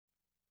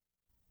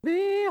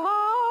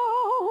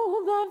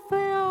Behold, the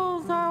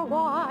fields are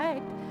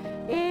white,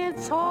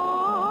 it's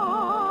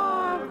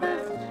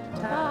harvest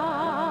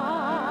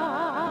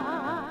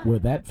time.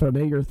 With that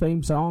familiar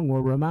theme song,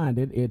 we're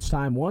reminded it's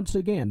time once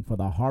again for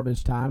the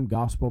Harvest Time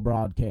Gospel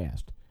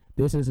Broadcast.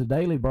 This is a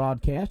daily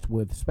broadcast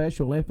with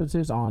special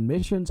emphasis on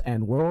missions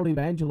and world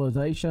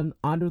evangelization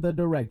under the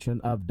direction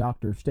of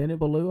Dr. Steny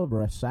Ballou of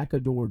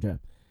Resaca, Georgia.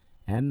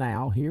 And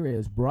now, here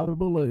is Brother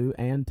Ballou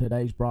and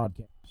today's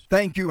broadcast.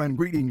 Thank you and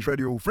greetings,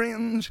 radio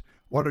friends.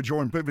 What a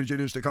joy and privilege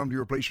it is to come to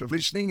your place of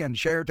listening and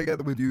share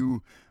together with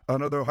you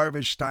another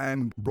Harvest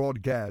Time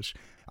broadcast.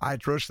 I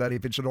trust that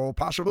if it's at all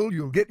possible,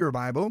 you'll get your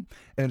Bible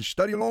and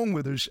study along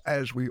with us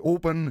as we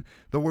open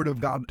the Word of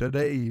God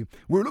today.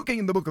 We're looking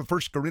in the book of 1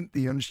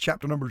 Corinthians,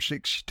 chapter number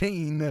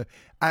 16,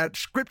 at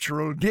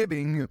scriptural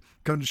giving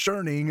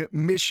concerning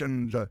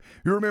missions.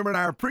 You remember in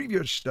our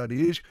previous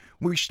studies,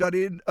 we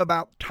studied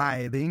about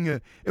tithing,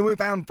 and we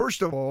found,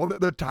 first of all, that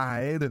the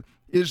tithe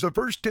is the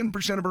first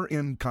 10% of our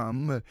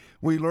income.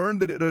 We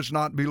learned that it does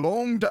not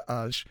belong to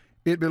us.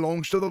 It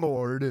belongs to the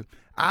Lord.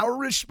 Our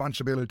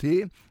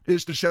responsibility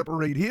is to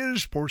separate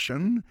His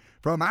portion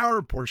from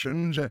our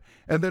portions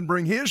and then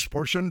bring His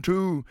portion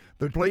to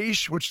the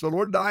place which the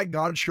Lord thy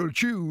God shall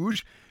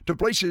choose to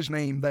place His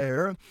name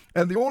there.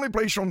 And the only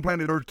place on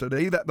planet Earth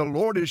today that the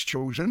Lord has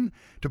chosen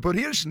to put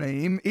His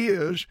name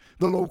is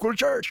the local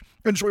church.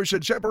 And so He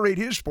said, separate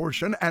His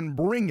portion and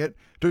bring it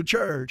to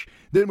church.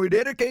 Then we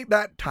dedicate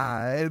that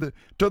tithe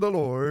to the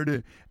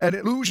Lord, and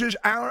it loses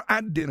our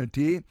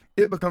identity.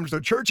 It becomes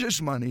the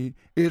church's money.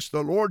 It's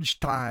the Lord's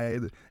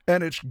tithe,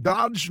 and it's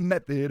God's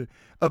method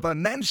of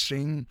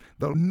financing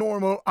the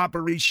normal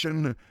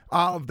operation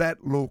of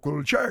that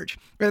local church.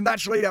 And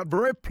that's laid out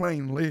very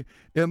plainly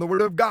in the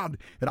Word of God.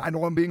 And I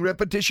know I'm being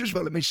repetitious,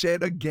 but let me say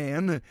it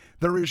again.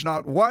 There is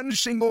not one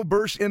single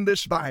verse in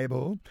this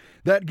Bible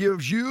that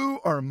gives you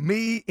or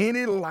me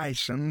any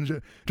license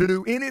to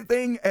do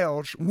anything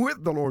else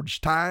with the Lord's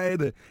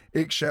tithe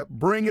except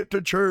bring it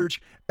to church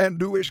and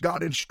do as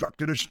God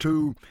instructed us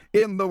to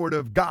in the Word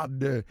of God.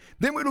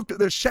 Then we looked at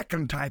the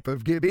second type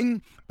of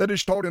giving that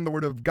is taught in the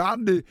Word of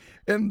God,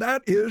 and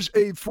that is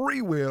a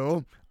free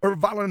will or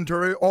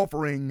voluntary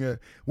offering.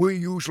 We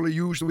usually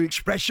use the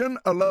expression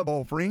a love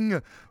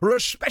offering or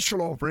a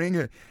special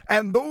offering,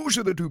 and those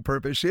are the two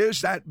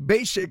purposes that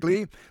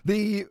basically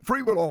the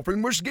free will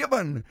offering was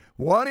given.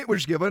 One, it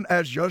was given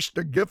as just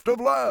a gift of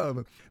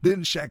love.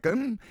 Then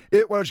second,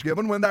 it was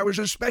given when there was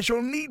a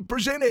special need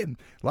presented,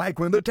 like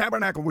when the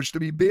tabernacle was to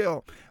be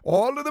built.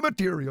 All of the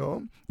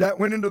material that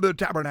went into the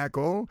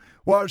tabernacle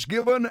was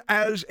given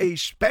as a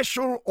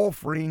special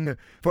offering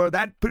for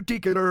that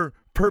particular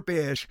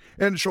purpose.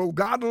 And so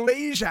God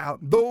lays out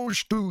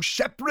those two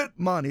separate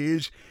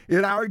monies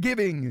in our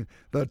giving.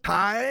 The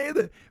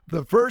tithe,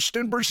 the first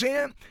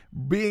 10%,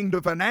 being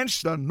to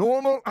finance the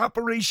normal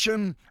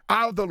operation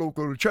of the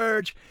local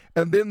church,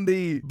 and then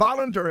the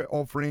voluntary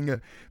offering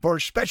for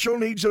special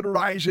needs that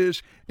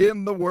arises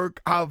in the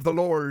work of the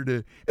Lord.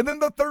 And then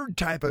the third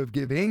type of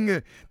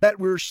giving that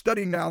we're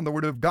studying now in the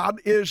Word of God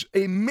is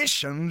a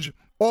missions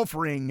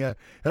offering. And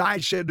I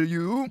said to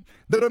you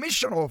that a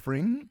mission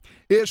offering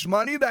is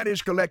money that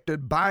is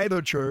collected by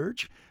the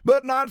church,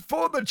 but not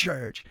for the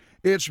church.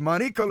 It's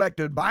money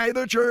collected by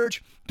the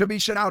church to be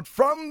sent out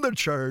from the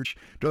church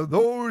to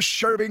those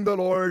serving the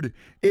Lord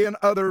in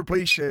other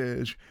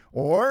places.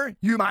 Or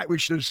you might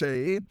wish to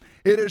say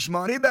it is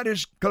money that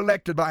is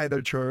collected by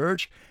the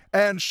church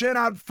and sent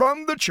out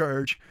from the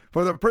church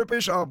for the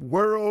purpose of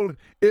world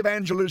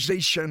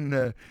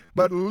evangelization.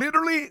 But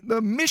literally,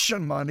 the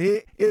mission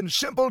money, in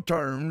simple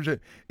terms,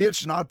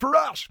 it's not for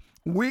us.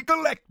 We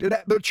collect it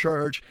at the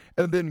church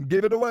and then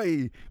give it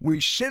away.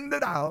 We send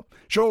it out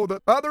so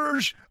that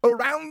others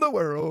around the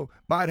world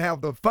might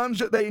have the funds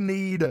that they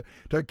need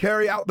to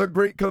carry out the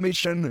Great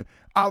Commission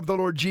of the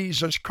Lord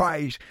Jesus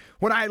Christ.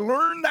 When I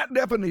learned that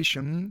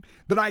definition,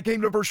 then I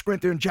came to 1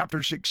 Corinthians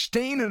chapter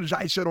 16, and as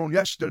I said on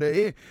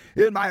yesterday,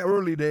 in my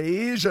early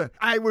days,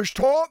 I was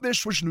taught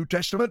this was New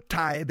Testament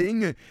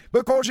tithing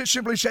because it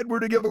simply said we're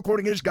to give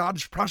according as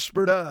God's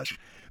prospered us.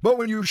 But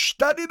when you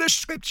study the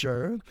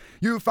Scripture,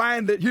 you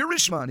find that here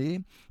is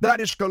money that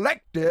is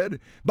collected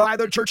by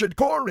the church at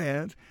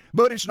Corinth,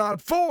 but it's not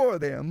for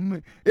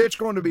them. It's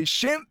going to be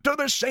sent to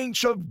the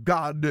saints of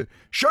God,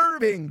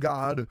 serving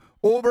God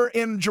over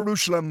in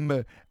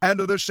Jerusalem, and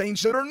to the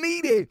saints that are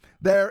needy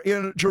there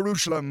in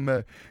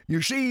Jerusalem.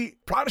 You see,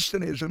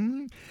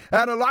 Protestantism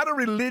and a lot of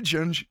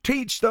religions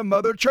teach the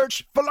mother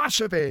church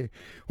philosophy,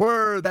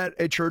 where that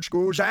a church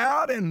goes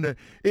out and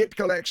it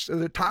collects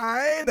the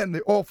tithe and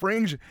the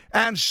offerings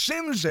and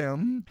sends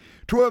them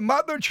to a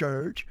mother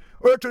church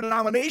or to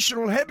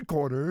denominational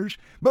headquarters,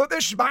 but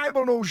this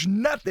Bible knows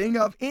nothing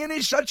of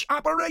any such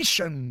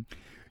operation.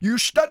 You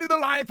study the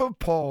life of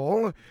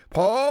Paul.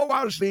 Paul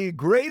was the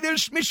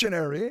greatest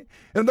missionary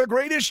and the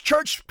greatest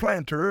church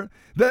planter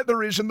that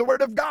there is in the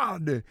Word of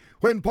God.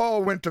 When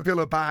Paul went to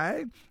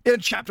Philippi, in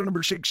chapter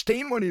number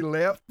 16, when he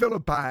left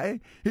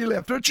Philippi, he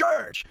left a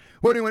church.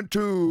 When he went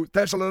to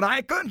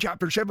Thessalonica, in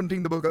chapter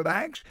 17, the book of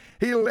Acts,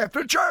 he left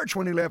a church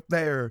when he left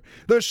there.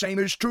 The same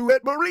is true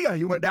at Berea.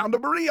 He went down to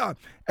Berea,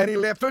 and he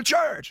left a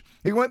church.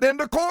 He went then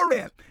to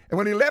Corinth, and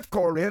when he left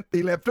Corinth,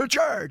 he left a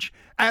church.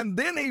 And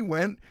then he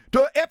went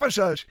to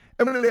Ephesus,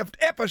 and when he left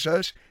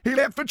Ephesus, he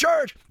left the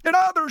church. And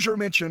others are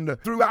mentioned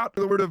throughout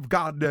the Word of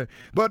God.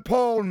 But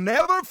Paul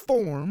never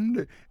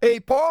formed a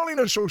Pauline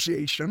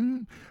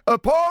association, a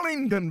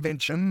Pauline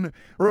convention,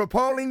 or a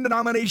Pauline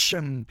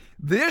denomination.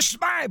 This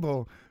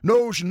Bible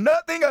knows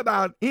nothing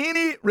about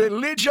any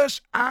religious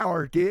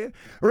hierarchy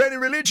or any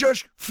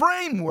religious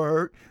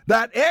framework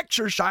that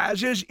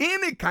exercises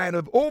any kind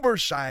of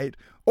oversight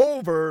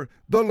over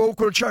the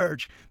local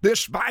church.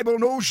 This Bible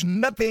knows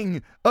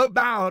nothing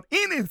about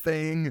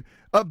anything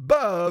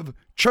above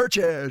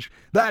churches.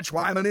 That's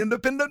why I'm an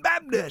independent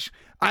Baptist.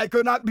 I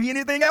could not be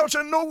anything else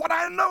and know what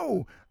I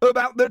know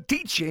about the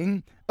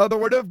teaching of the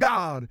Word of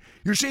God.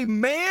 You see,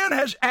 man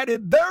has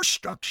added their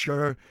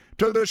structure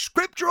to the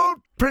scriptural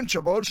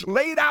principles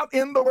laid out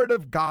in the Word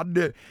of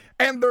God,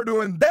 and they're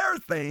doing their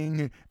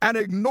thing and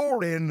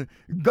ignoring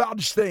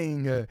God's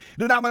thing.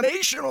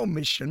 Denominational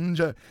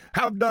missions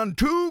have done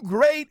two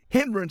great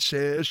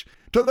hindrances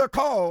to the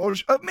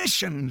cause of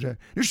missions.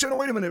 You said, oh,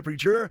 wait a minute,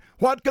 preacher.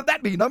 What could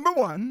that be? Number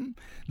one,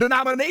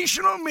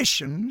 denominational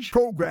missions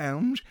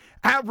programs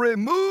have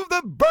removed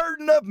the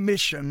burden of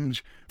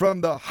missions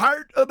from the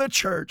heart of the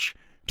church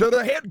to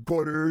the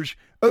headquarters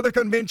of the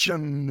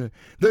convention.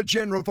 The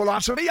general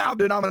philosophy of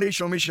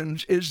denominational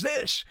missions is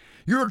this: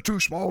 you're too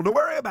small to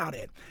worry about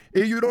it.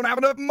 You don't have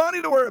enough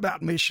money to worry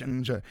about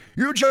missions.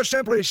 You just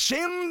simply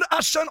send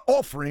us an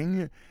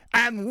offering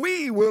and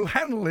we will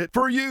handle it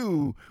for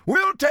you.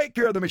 We'll take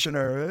care of the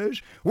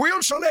missionaries.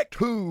 We'll select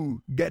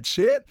who gets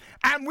it,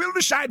 and we'll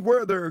decide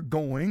where they're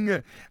going,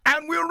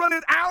 and we'll run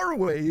it our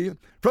way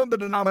from the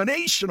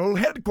denominational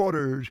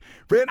headquarters.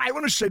 Friend, I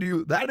want to say to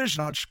you, that is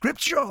not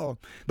scriptural.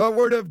 The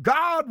Word of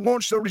God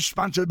wants the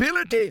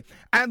responsibility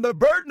and the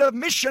burden of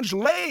missions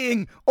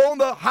laying on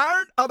the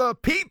heart of the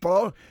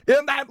people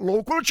in that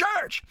local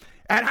church.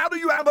 And how do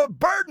you have a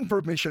burden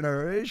for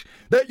missionaries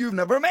that you've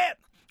never met?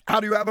 How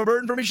do you have a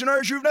burden for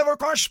missionaries you've never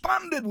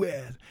corresponded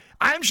with?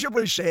 I'm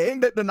simply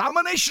saying that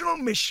denominational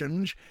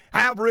missions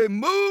have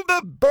removed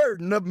the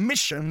burden of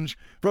missions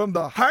from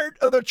the heart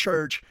of the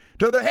church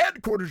to the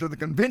headquarters of the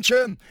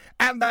convention,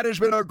 and that has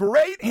been a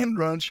great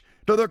hindrance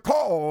to the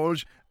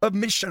cause of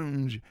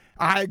missions.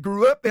 I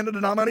grew up in a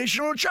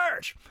denominational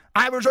church.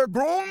 I was a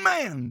grown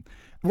man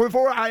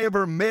before I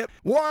ever met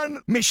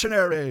one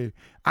missionary.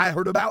 I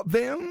heard about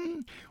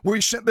them. We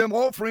sent them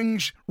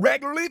offerings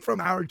regularly from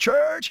our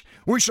church.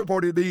 We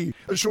supported the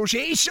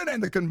association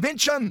and the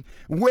convention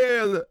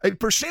with a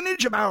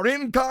percentage of our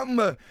income,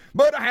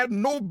 but I had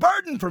no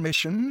burden for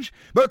missions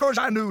because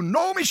I knew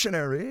no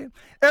missionary,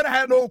 and I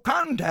had no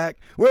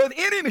contact with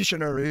any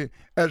missionary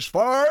as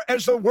far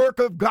as the work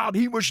of God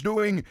he was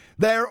doing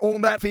there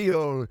on that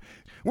field.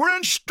 We're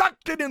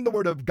instructed in the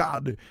Word of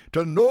God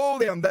to know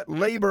them that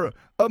labor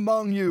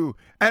among you.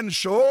 And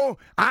so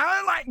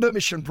I like the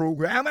mission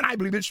program, and I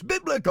believe it's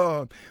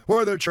biblical,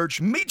 where the church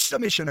meets the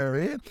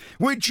missionary.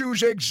 We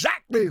choose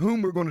exactly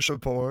whom we're going to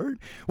support.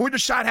 We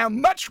decide how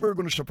much we're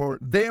going to support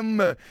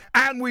them,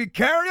 and we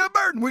carry a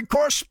burden. We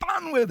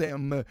correspond with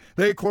them.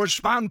 They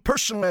correspond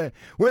personally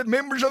with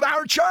members of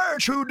our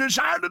church who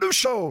desire to do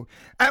so.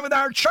 And with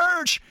our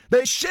church,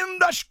 they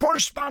send us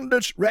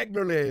correspondence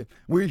regularly.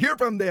 We hear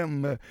from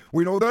them.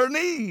 We know their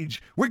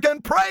needs. We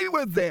can pray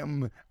with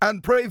them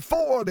and pray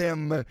for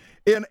them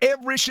in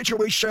every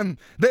situation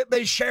that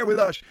they share with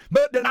us.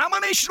 But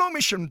denominational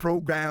mission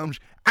programs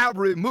have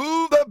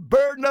removed the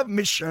burden of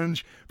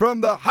missions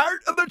from the heart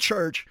of the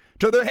church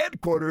to the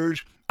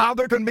headquarters of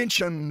the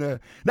convention.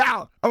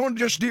 Now, I want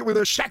to just deal with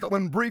the second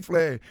one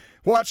briefly.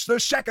 What's the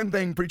second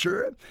thing,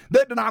 preacher,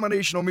 that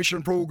denominational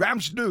mission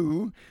programs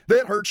do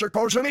that hurts the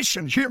cause of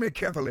missions? Hear me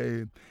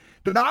carefully.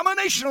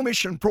 Denominational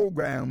mission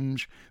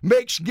programs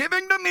makes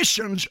giving to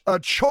missions a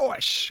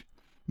choice,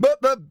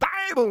 but the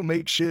Bible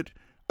makes it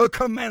a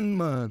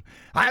commandment.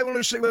 I want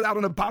to say without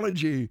an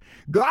apology,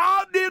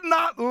 God did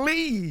not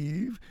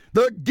leave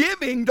the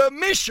giving to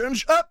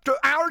missions up to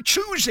our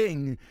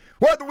choosing,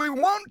 whether we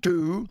want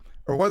to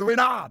or whether we're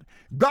not.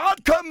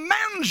 God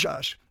commands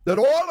us that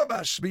all of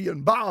us be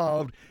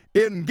involved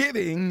in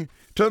giving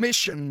to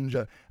missions.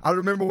 I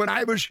remember when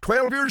I was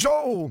 12 years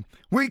old,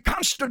 we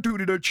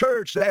constituted a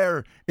church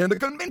there in the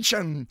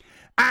convention.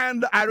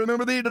 And I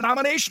remember the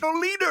denominational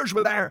leaders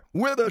were there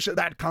with us at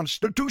that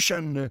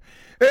constitution.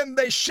 And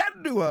they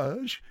said to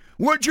us,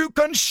 would you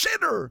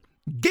consider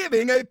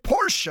giving a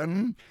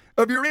portion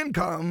of your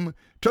income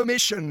to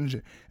missions?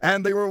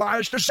 And they were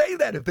wise to say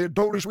that. If they had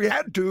told us we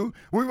had to,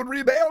 we would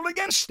rebel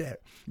against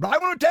it. But I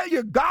want to tell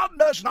you, God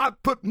does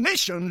not put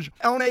missions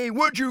on a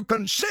would you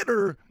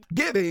consider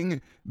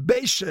giving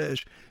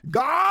basis.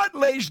 God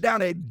lays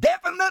down a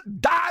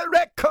definite,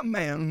 direct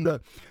command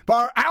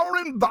for our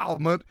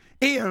involvement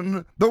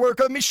in the work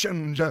of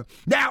missions.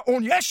 Now,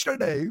 on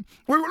yesterday,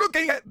 we were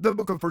looking at the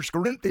book of 1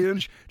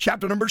 Corinthians,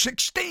 chapter number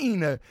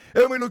 16, and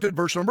we looked at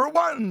verse number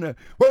 1,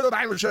 where the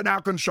Bible said, now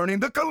concerning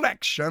the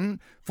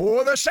collection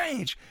for the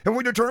saints. And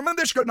we determined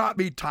this could not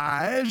be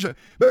tithes,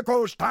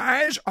 because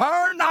tithes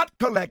are not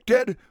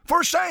collected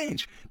for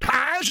saints.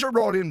 Tithes are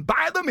brought in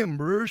by the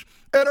members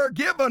and are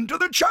given to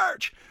the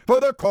church for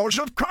the cause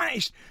of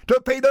Christ, to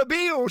pay the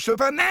bills, to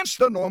finance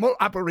the normal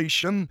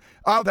operation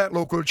of that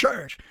local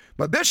church.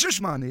 But this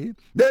is money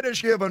that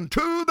is given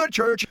to the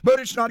church, but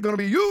it's not going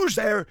to be used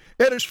there.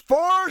 It is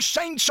for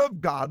saints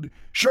of God,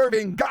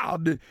 serving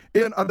God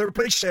in other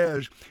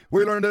places.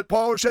 We learned that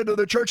Paul said to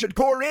the church at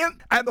Corinth,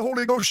 and the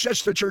Holy Ghost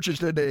says to churches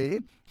today,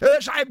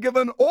 as I've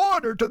given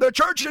order to the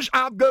churches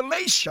of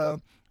Galatia,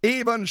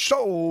 even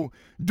so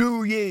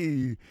do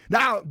ye.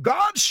 Now,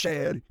 God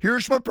said,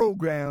 here's my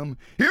program,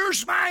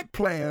 here's my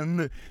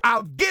plan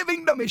of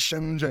giving the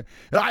missions, and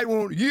I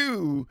want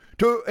you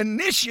to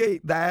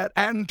initiate that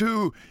and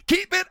to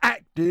keep it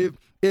active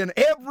in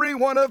every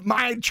one of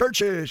my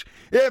churches.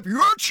 If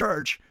your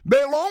church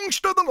belongs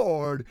to the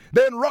Lord,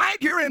 then right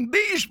here in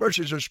these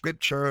verses of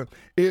Scripture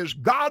is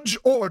God's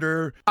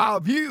order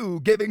of you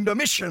giving the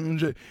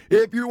missions.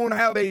 If you want to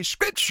have a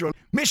scriptural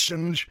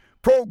missions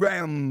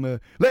program.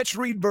 Let's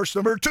read verse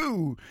number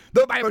 2.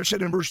 The Bible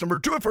said in verse number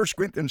 2 of 1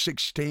 Corinthians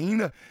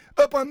 16,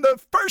 upon the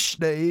first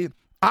day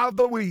of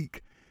the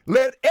week,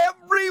 let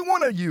every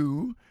one of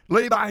you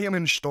lay by him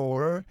in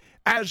store,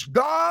 as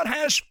God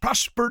has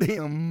prospered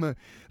him,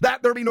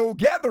 that there be no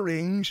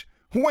gatherings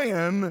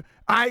when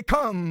I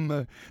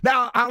come.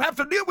 Now, I'll have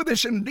to deal with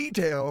this in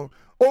detail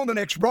on the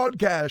next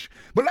broadcast,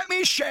 but let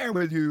me share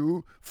with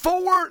you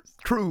 4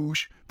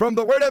 truths from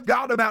the Word of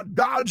God about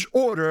God's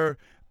order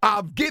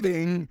of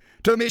giving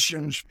to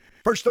missions.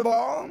 First of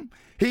all,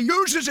 he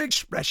uses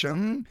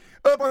expression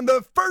upon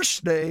the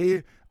first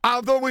day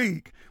of the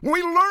week.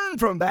 We learn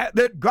from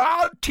that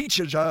God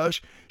teaches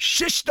us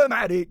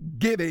systematic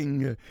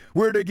giving.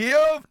 We're to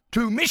give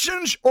to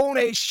missions on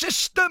a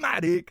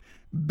systematic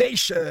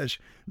basis,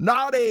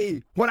 not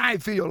a when I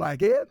feel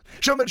like it.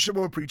 Somebody said,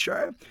 well,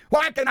 preacher,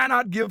 why can I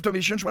not give to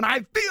missions when I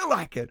feel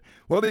like it?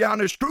 Well, the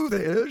honest truth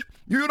is,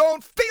 you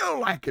don't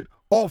feel like it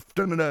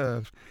often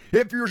enough.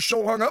 If you're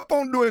so hung up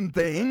on doing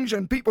things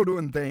and people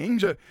doing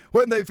things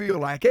when they feel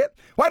like it,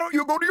 why don't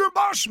you go to your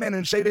boss man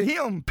and say to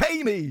him,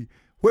 pay me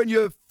when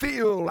you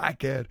feel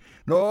like it?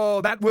 No,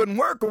 that wouldn't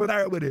work over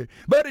there, would it?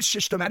 But it's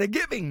systematic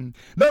giving.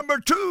 Number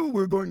 2,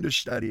 we're going to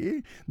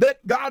study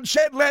that God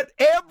said, let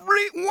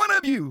every one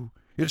of you.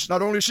 It's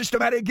not only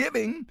systematic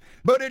giving,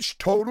 but it's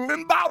total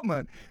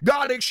involvement.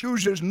 God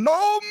excuses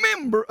no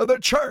member of the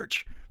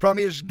church from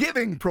his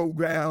giving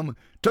program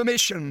to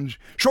missions.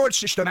 So it's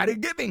systematic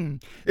giving.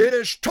 It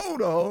is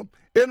total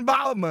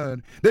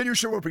involvement. Then you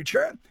say, well,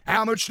 preacher,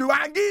 how much do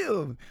I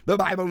give? The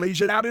Bible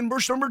lays it out in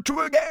verse number 2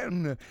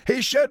 again.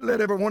 He said,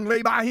 let everyone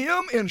lay by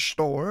him in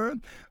store,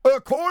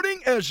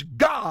 according as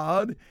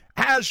God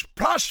has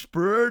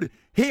prospered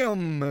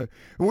him.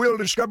 We'll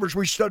discover as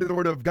we study the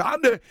Word of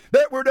God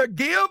that we're to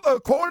give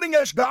according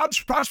as God's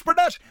prospered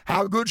us.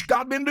 How good's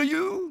God been to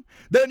you?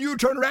 Then you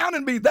turn around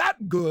and be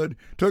that good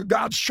to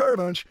God's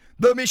servants,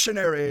 the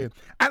missionary.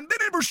 And then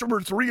in verse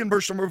number 3 and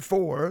verse number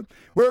 4,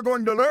 we're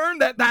going to learn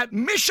that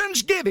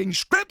missions giving,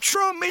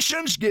 scriptural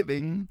missions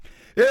giving,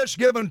 is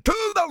given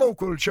to the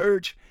local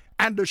church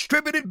and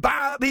distributed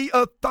by the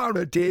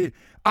authority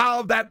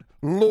of that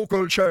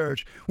local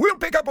church. We'll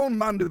pick up on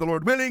Monday, the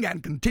Lord willing,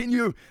 and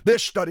continue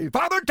this study.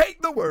 Father,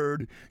 take the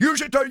word,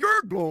 use it to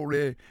your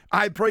glory.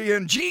 I pray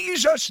in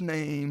Jesus'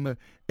 name.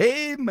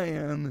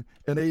 Amen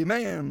and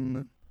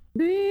amen.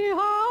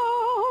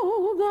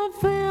 Behold, the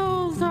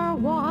fields are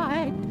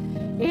white,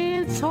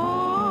 it's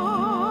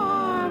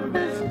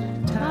harvest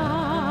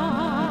time.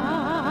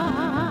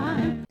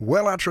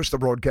 Well, I trust the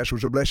broadcast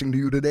was a blessing to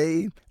you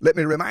today. Let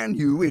me remind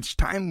you, it's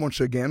time once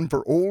again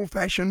for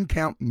old-fashioned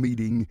camp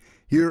meeting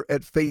here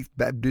at Faith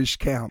Baptist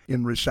Camp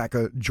in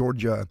Resaca,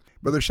 Georgia.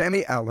 Brother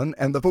Sammy Allen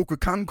and the folk of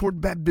Concord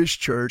Baptist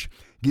Church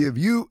give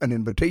you an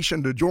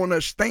invitation to join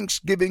us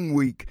Thanksgiving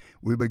week.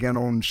 We begin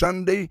on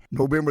Sunday,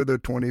 November the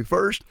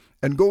 21st,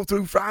 and go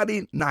through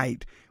Friday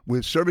night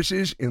with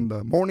services in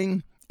the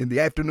morning, in the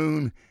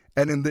afternoon,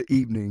 and in the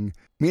evening.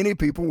 Many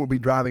people will be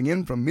driving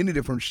in from many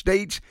different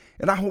states,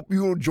 and I hope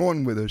you'll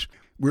join with us.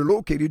 We're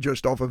located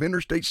just off of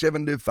Interstate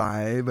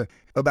 75,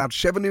 about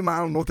 70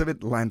 miles north of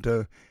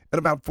Atlanta, and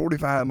about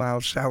 45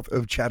 miles south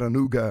of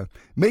Chattanooga.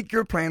 Make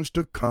your plans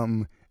to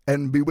come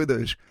and be with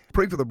us.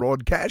 Pray for the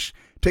broadcast.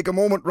 Take a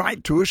moment,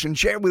 write to us, and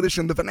share with us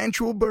in the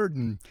financial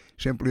burden.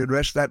 Simply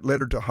address that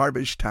letter to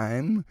Harvest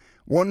Time,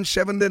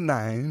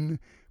 179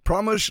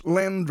 Promise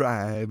Land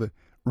Drive,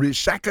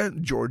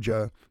 Resaca,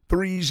 Georgia,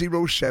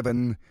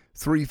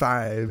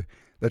 30735.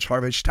 That's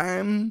Harvest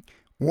Time,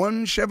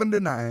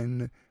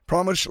 179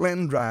 Promise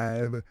Land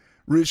Drive,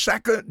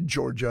 Resaca,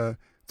 Georgia,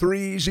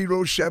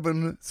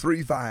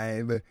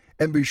 30735.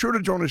 And be sure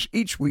to join us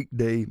each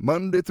weekday,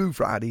 Monday through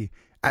Friday,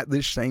 at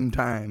this same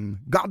time.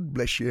 God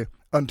bless you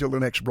until the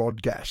next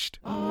broadcast.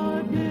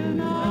 Again,